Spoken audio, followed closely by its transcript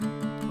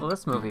Well,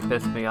 this movie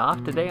pissed me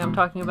off. Today I'm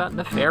talking about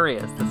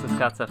Nefarious. This is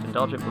Scott's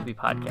Self-Indulgent Movie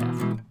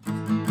Podcast.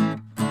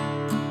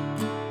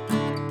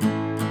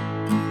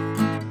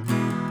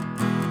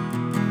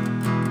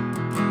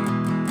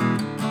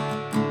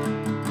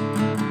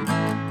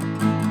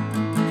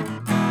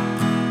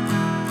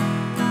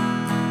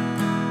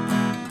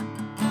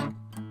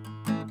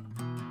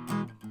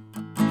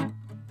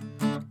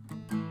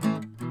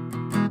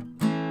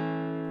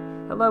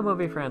 Hello,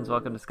 movie friends.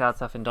 Welcome to Scott's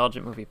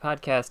Self-Indulgent Movie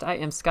Podcast. I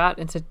am Scott,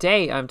 and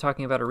today I'm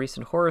talking about a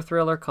recent horror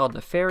thriller called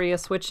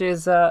Nefarious, which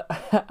is,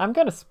 I'm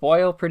going to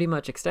spoil pretty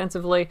much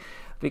extensively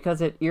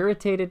because it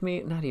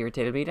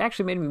it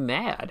actually made me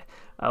mad,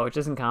 which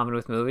isn't common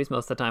with movies.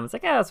 Most of the time it's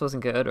like, this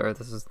wasn't good, or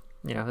this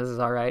is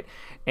all right.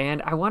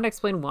 And I want to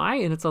explain why,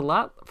 and it's a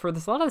lot of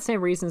the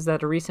same reasons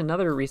that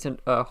another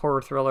recent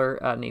horror thriller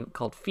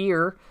called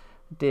Fear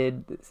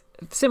did,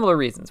 similar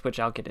reasons, which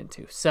I'll get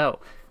into. So,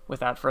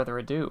 without further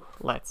ado,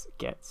 let's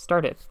get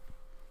started.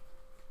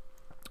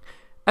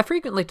 I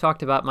frequently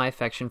talked about my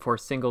affection for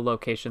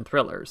single-location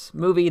thrillers,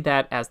 movie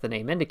that, as the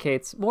name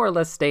indicates, more or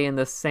less stay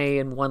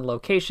in one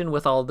location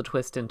with all the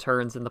twists and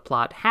turns in the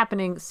plot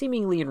happening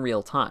seemingly in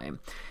real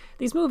time.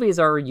 These movies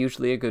are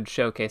usually a good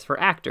showcase for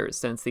actors,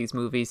 since these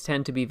movies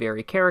tend to be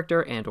very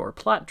character and or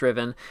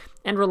plot-driven,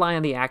 and rely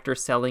on the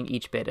actors selling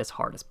each bit as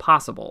hard as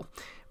possible.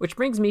 Which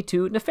brings me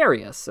to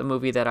Nefarious, a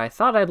movie that I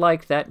thought I'd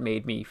like that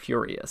made me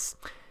furious.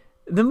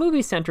 The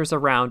movie centers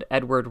around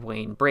Edward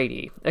Wayne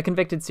Brady, a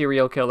convicted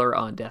serial killer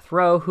on death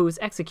row whose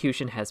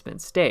execution has been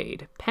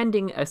stayed,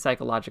 pending a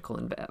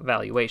psychological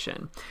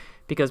evaluation,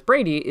 because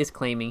Brady is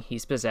claiming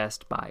he's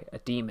possessed by a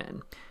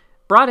demon.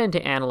 Brought in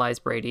to analyze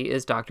Brady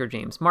is Dr.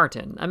 James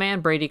Martin, a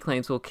man Brady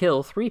claims will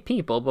kill 3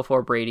 people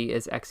before Brady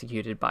is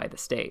executed by the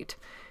state.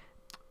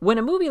 When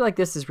a movie like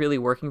this isn't really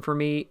working for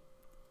me,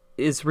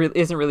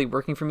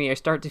 I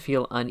start to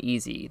feel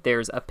uneasy.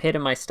 There's a pit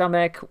in my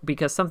stomach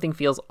because something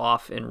feels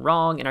off and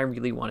wrong, and I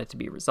really want it to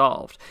be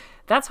resolved.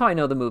 That's how I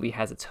know the movie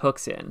has its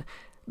hooks in.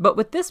 But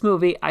with this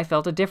movie, I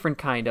felt a different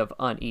kind of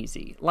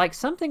uneasy, like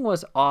something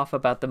was off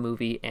about the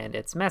movie and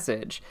its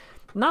message.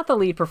 Not the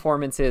lead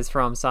performances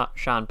from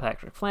Sean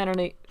Patrick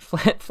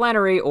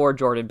Flannery or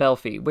Jordan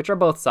Belfi, which are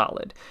both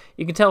solid.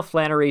 You can tell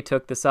Flannery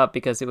took this up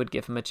because it would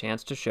give him a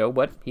chance to show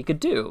what he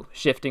could do,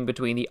 shifting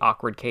between the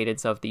awkward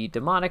cadence of the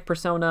demonic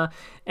persona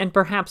and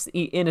perhaps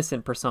the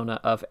innocent persona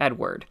of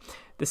Edward.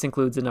 This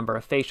includes a number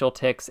of facial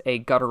tics, a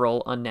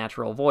guttural,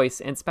 unnatural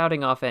voice, and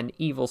spouting off an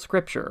evil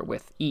scripture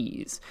with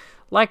ease.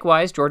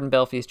 Likewise, Jordan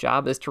Belfi's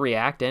job is to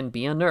react and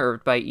be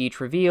unnerved by each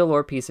reveal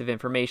or piece of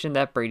information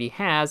that Brady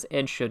has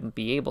and shouldn't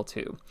be able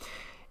to.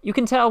 You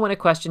can tell when a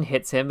question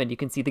hits him, and you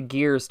can see the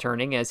gears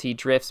turning as he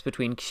drifts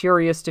between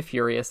curious to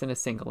furious in a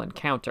single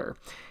encounter.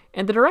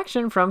 And the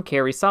direction from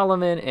Kerry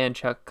Solomon and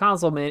Chuck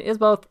Konzelman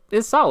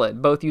is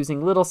solid, both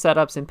using little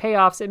setups and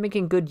payoffs and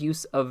making good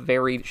use of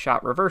varied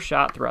shot-reverse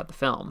shot throughout the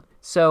film.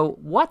 So,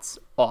 what's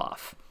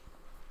off?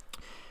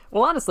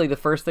 Well, honestly, the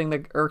first thing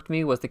that irked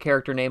me was the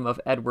character name of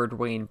Edward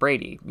Wayne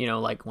Brady.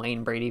 Like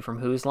Wayne Brady from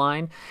Whose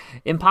Line?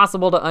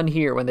 Impossible to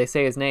unhear when they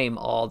say his name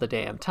all the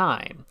damn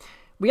time.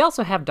 We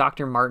also have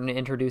Dr. Martin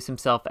introduce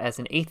himself as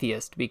an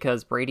atheist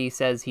because Brady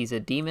says he's a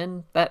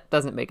demon. That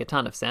doesn't make a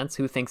ton of sense.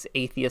 Who thinks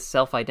atheists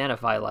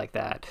self-identify like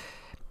that?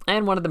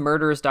 And one of the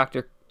murders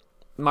Dr.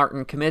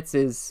 Martin commits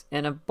is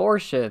an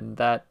abortion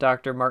that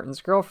Dr. Martin's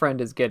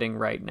girlfriend is getting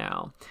right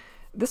now.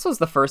 This was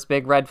the first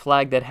big red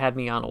flag that had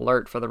me on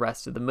alert for the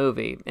rest of the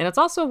movie, and it's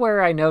also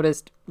where I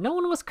noticed no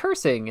one was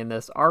cursing in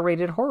this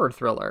R-rated horror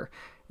thriller.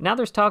 Now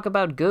there's talk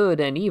about good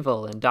and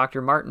evil, and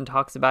Dr. Martin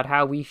talks about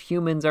how we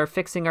humans are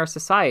fixing our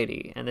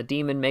society, and the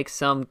demon makes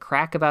some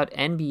crack about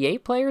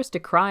NBA players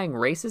decrying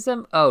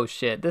racism? Oh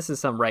shit, this is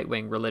some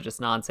right-wing religious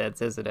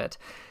nonsense, isn't it?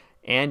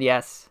 And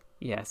yes,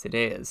 it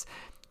is.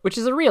 Which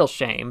is a real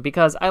shame,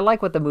 because I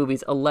like what the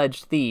movie's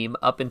alleged theme,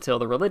 up until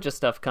the religious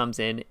stuff comes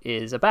in,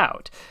 is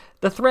about.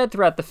 The thread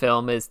throughout the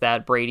film is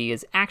that Brady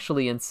is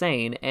actually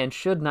insane and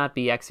should not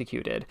be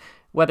executed.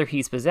 Whether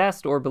he's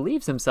possessed or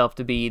believes himself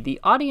to be, the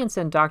audience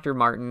and Dr.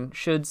 Martin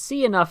should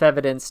see enough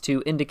evidence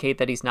to indicate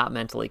that he's not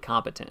mentally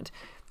competent.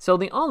 So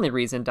the only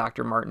reason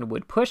Dr. Martin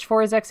would push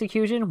for his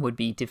execution would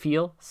be to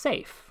feel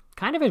safe.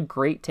 Kind of a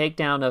great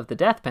takedown of the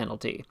death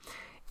penalty.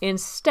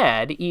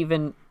 Instead,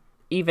 even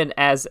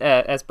as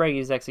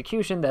Brady's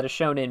execution that is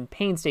shown in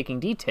painstaking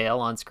detail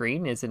on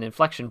screen is an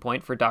inflection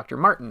point for Dr.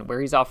 Martin,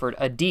 where he's offered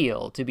a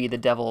deal to be the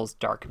devil's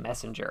dark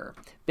messenger.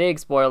 Big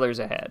spoilers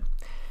ahead.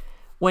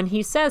 When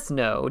he says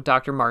no,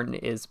 Dr. Martin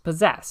is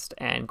possessed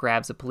and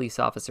grabs a police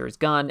officer's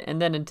gun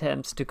and then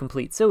attempts to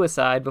complete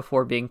suicide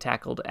before being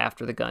tackled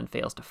after the gun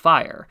fails to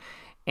fire,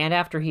 and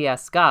after he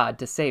asks God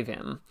to save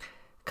him.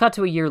 Cut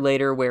to a year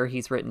later where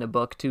he's written a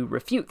book to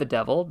refute the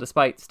devil,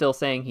 despite still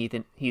saying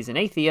he's an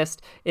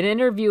atheist, in an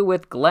interview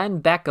with Glenn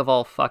Beck of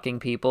all fucking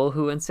people,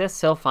 who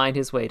insists he'll find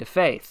his way to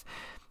faith.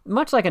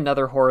 Much like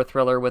another horror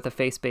thriller with a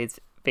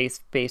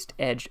faith-based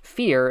edge,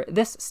 Fear,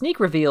 this sneak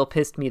reveal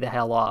pissed me the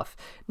hell off.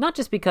 Not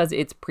just because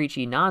it's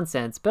preachy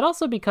nonsense, but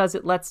also because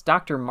it lets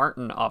Dr.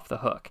 Martin off the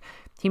hook.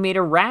 He made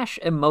a rash,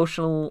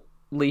 emotional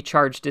morally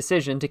charged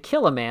decision to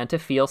kill a man to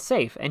feel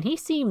safe, and he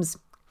seems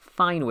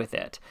fine with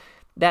it.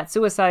 That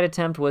suicide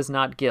attempt was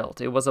not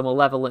guilt, it was a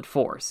malevolent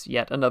force,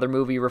 yet another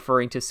movie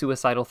referring to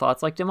suicidal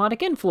thoughts like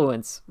demonic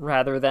influence,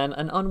 rather than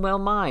an unwell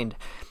mind.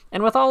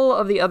 And with all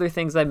of the other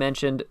things I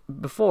mentioned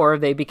before,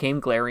 they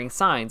became glaring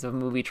signs of a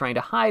movie trying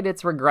to hide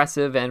its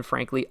regressive and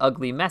frankly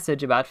ugly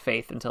message about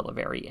faith until the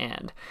very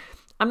end.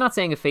 I'm not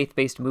saying a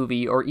faith-based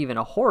movie or even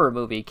a horror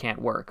movie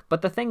can't work,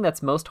 but the thing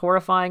that's most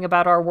horrifying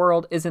about our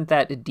world isn't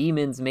that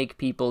demons make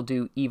people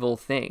do evil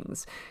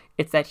things.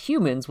 It's that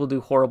humans will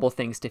do horrible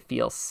things to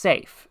feel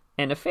safe.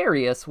 And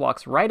Nefarious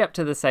walks right up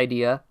to this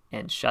idea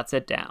and shuts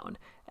it down.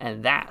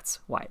 And that's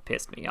why it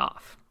pissed me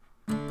off.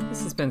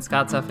 This has been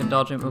Scott's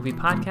Self-Indulgent Movie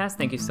Podcast.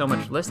 Thank you so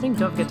much for listening.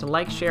 Don't forget to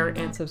like, share,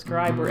 and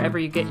subscribe wherever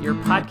you get your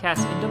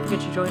podcasts. And don't forget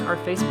to join our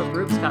Facebook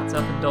group, Scott's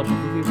Self-Indulgent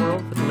Movie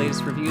World, for the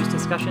latest reviews,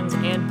 discussions,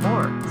 and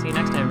more. See you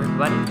next time,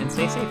 everybody, and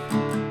stay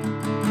safe.